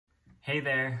Hey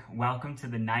there, welcome to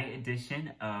the night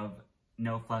edition of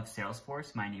No Fluff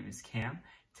Salesforce. My name is Cam.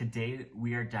 Today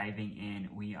we are diving in.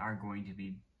 We are going to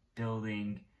be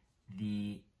building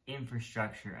the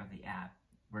infrastructure of the app.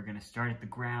 We're going to start at the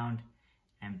ground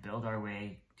and build our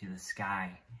way to the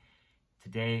sky.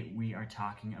 Today we are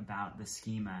talking about the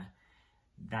schema.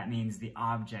 That means the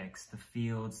objects, the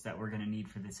fields that we're going to need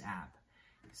for this app.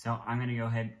 So I'm going to go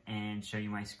ahead and show you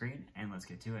my screen and let's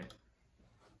get to it.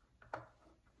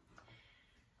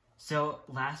 So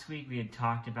last week we had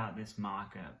talked about this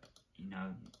mock-up,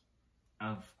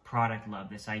 of product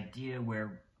love, this idea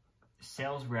where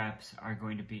sales reps are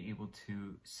going to be able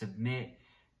to submit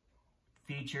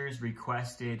features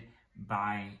requested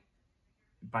by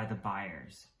the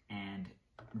buyers, and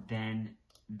then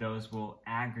those will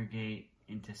aggregate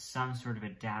into some sort of a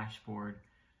dashboard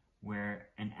where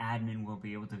an admin will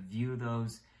be able to view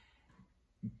those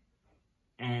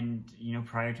and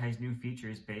prioritize new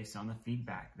features based on the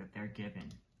feedback that they're given.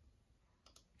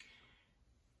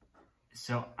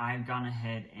 So I've gone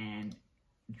ahead and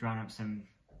drawn up some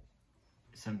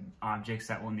objects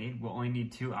that we'll need. We'll only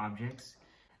need 2 objects.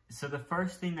 So the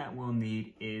first thing that we'll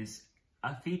need is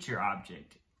a feature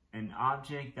object, an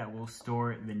object that will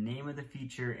store the name of the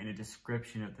feature and a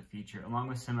description of the feature along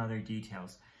with some other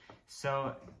details.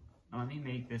 So let me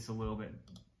make this a little bit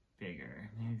bigger.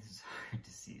 Maybe this is hard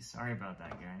to see. Sorry about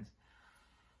that, guys.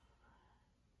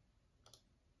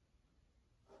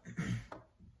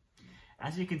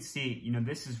 As you can see,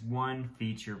 this is one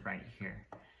feature right here.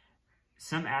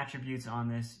 Some attributes on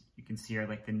this you can see are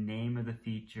like the name of the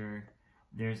feature.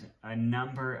 There's a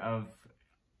number of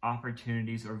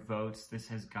opportunities or votes this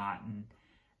has gotten,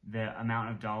 the amount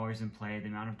of dollars in play, the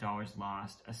amount of dollars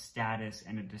lost, a status,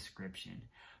 and a description.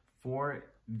 For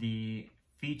the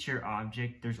feature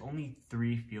object, there's only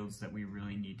 3 fields that we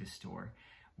really need to store.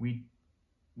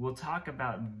 We'll talk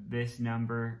about this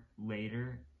number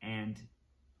later and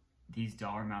these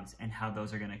dollar amounts and how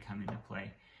those are going to come into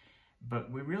play. But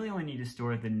we really only need to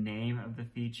store the name of the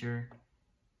feature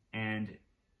and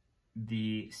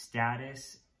the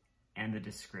status and the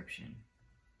description.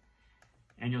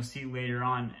 And you'll see later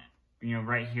on,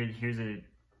 right here, here's a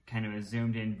kind of a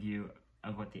zoomed in view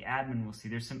of what the admin will see.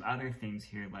 There's some other things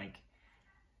here like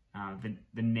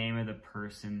the name of the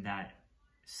person that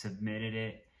submitted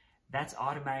it. That's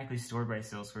automatically stored by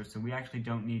Salesforce, so we actually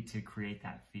don't need to create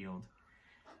that field.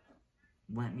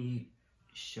 Let me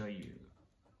show you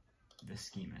the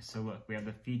schema. So look, we have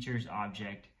the features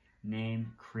object,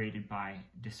 name, created by,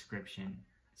 description,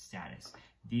 status.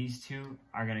 These 2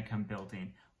 are going to come built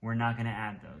in. We're not going to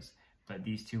add those, but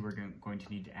these 2 we're going to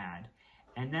need to add.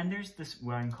 And then there's this,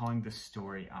 what I'm calling the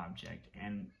story object.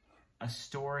 And a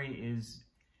story is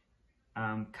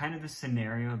kind of the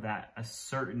scenario that a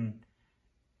certain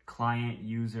client,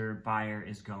 user, buyer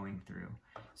is going through.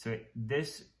 So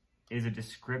this is a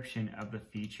description of the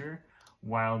feature,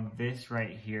 while this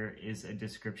right here is a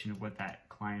description of what that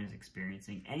client is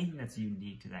experiencing. Anything that's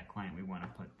unique to that client we want to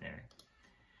put there.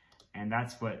 And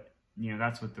that's what,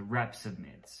 that's what the rep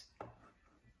submits.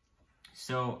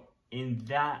 So in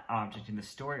that object, in the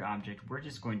story object, we're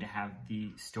just going to have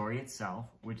the story itself,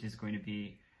 which is going to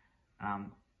be,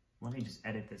 let me just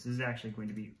edit this. This is actually going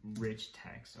to be rich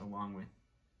text along with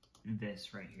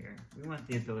this right here. We want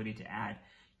the ability to add,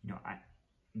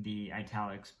 the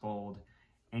italics, bold,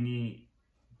 any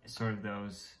sort of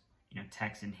those,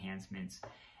 text enhancements.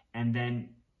 And then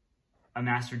a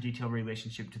master detail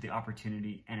relationship to the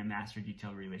opportunity and a master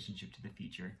detail relationship to the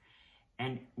feature.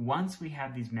 And once we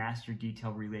have these master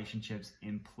detail relationships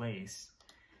in place,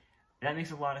 that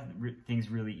makes a lot of things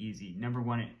really easy. Number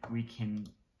 1, we can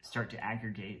start to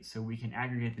aggregate. So we can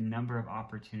aggregate the number of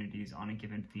opportunities on a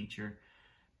given feature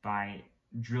by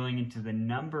drilling into the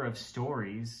number of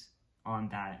stories on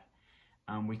that.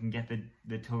 We can get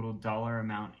the total dollar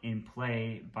amount in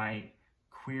play by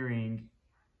querying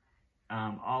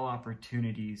all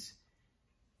opportunities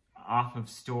off of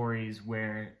stories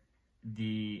where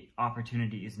the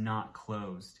opportunity is not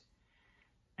closed,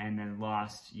 and then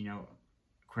lost,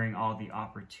 querying all the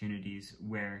opportunities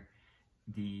where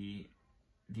the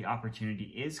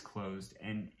opportunity is closed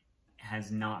and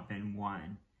has not been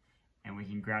won, and we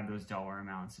can grab those dollar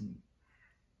amounts and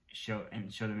show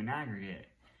them in aggregate.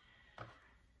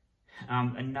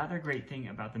 Another great thing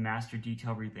about the master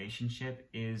detail relationship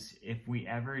is if we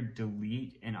ever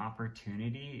delete an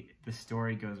opportunity, the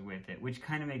story goes with it, which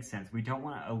kind of makes sense. We don't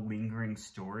want a lingering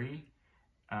story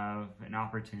of an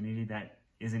opportunity that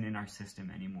isn't in our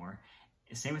system anymore.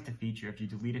 Same with the feature. If you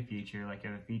delete a feature, like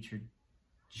if a feature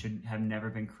should have never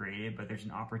been created, but there's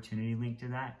an opportunity linked to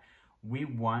that, we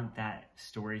want that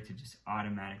story to just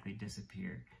automatically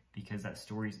disappear because that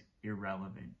story is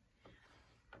irrelevant.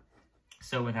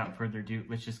 So without further ado,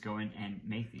 let's just go in and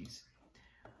make these.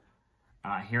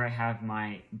 Here I have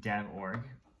my dev org.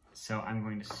 So I'm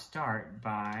going to start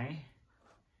by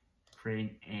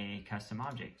creating a custom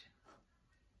object.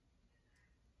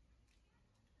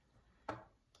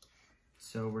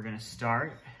 So we're going to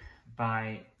start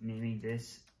by naming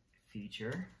this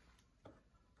feature.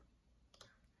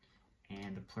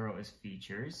 And the plural is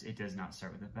features. It does not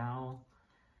start with a vowel.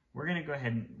 We're going to go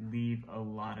ahead and leave a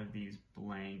lot of these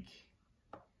blank.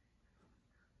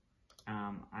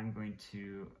 I'm going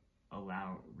to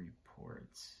allow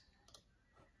reports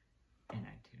and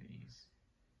activities.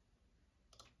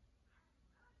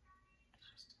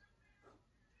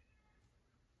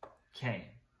 Okay,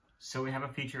 so we have a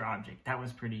feature object. That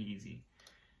was pretty easy.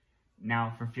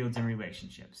 Now for fields and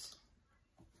relationships.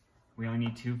 We only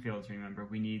need two fields, remember.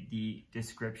 We need the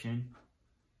description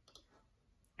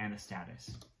and the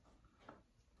status.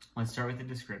 Let's start with the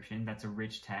description. That's a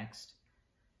rich text.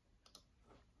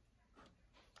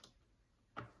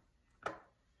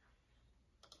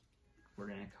 We're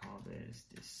going to call this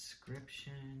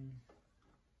description.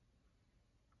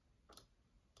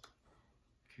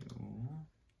 Cool.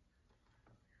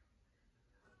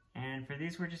 And for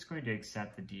these, we're just going to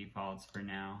accept the defaults for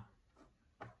now.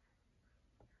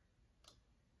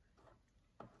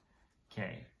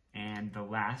 Okay, and the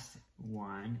last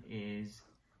one is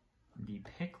the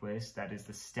pick list, that is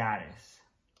the status.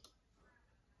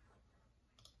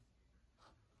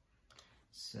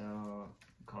 So we'll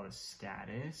call it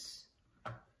status.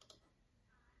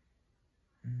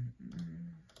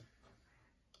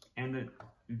 And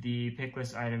the pick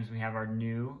list items we have are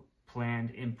new,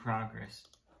 planned, in progress,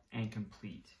 and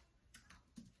complete.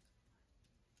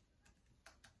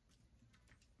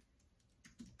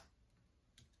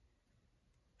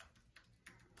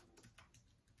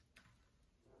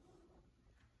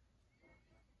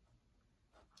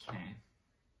 Okay.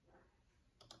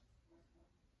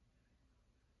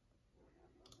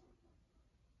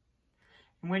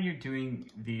 And when you're doing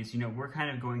these, we're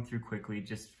kind of going through quickly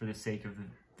just for the sake of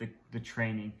the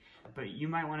training, but you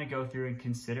might want to go through and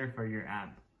consider for your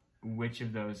app which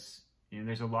of those,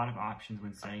 there's a lot of options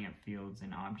when setting up fields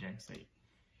and objects that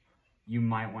you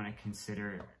might want to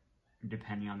consider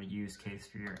depending on the use case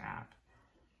for your app.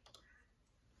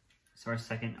 So our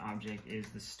second object is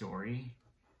the story.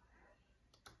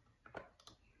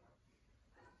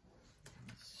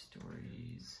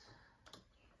 Stories.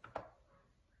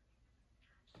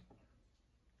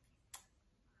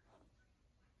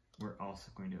 We're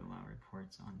also going to allow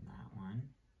reports on that one.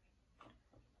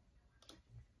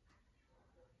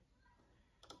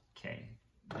 Okay,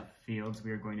 the fields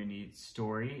we are going to need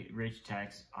story, rich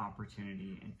text,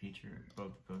 opportunity, and feature,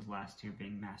 both of those last two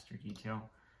being master detail.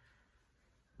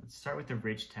 Let's start with the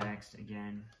rich text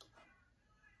again.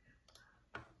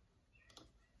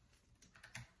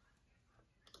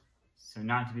 So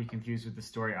not to be confused with the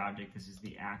story object, this is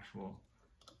the actual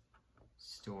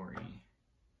story.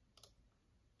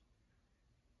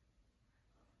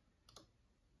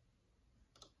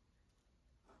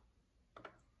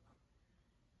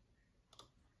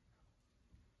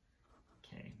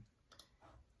 Okay,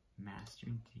 master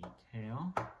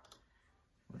detail.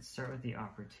 Let's start with the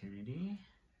opportunity.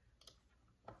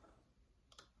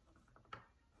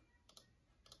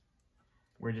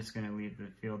 We're just going to leave the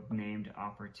field named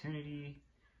opportunity,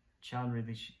 child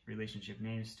relationship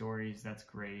name, stories, that's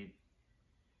great.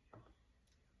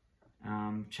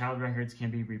 Child records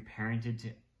can be reparented to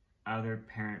other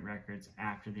parent records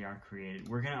after they are created.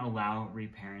 We're going to allow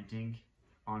reparenting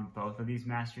on both of these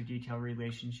master detail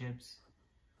relationships.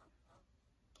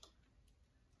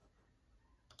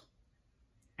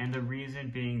 And the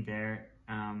reason being there,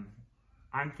 I'm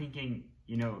thinking,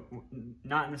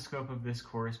 not in the scope of this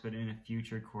course, but in a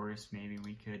future course, maybe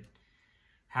we could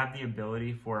have the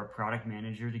ability for a product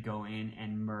manager to go in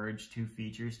and merge two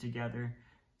features together.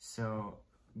 So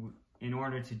in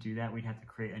order to do that, we'd have to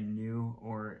create a new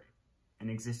or an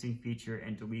existing feature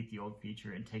and delete the old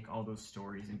feature and take all those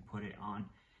stories and put it on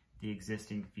the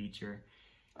existing feature.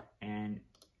 And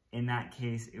in that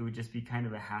case, it would just be kind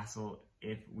of a hassle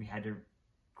if we had to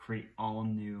create all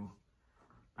new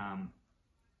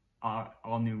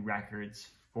records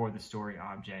for the story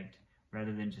object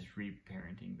rather than just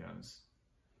reparenting those.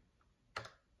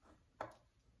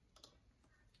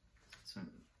 So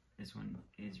this one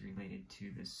is related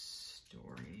to the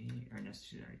story, or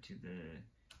necessarily to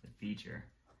the feature.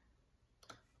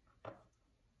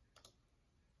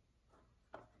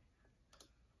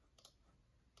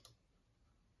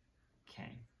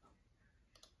 Okay.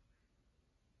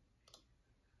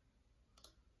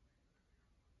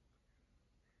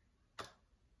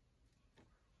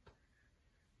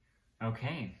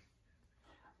 Okay,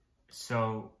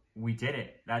 so we did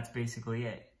it. That's basically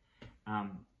it.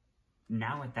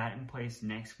 Now with that in place,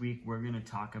 next week we're going to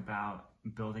talk about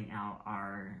building out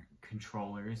our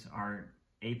controllers, our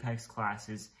Apex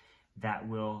classes that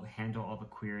will handle all the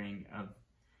querying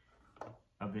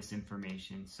of this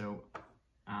information. So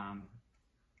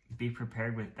be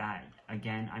prepared with that.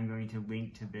 Again, I'm going to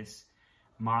link to this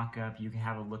mock-up. You can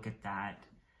have a look at that.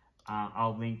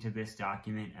 I'll link to this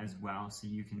document as well so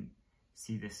you can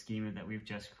see the schema that we've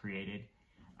just created.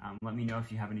 Let me know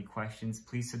if you have any questions.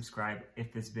 Please subscribe.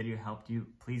 If this video helped you,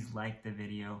 please like the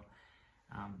video.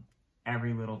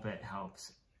 Every little bit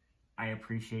helps. I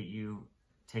appreciate you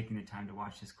taking the time to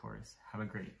watch this course. Have a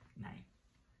great night,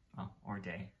 well, or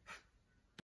day.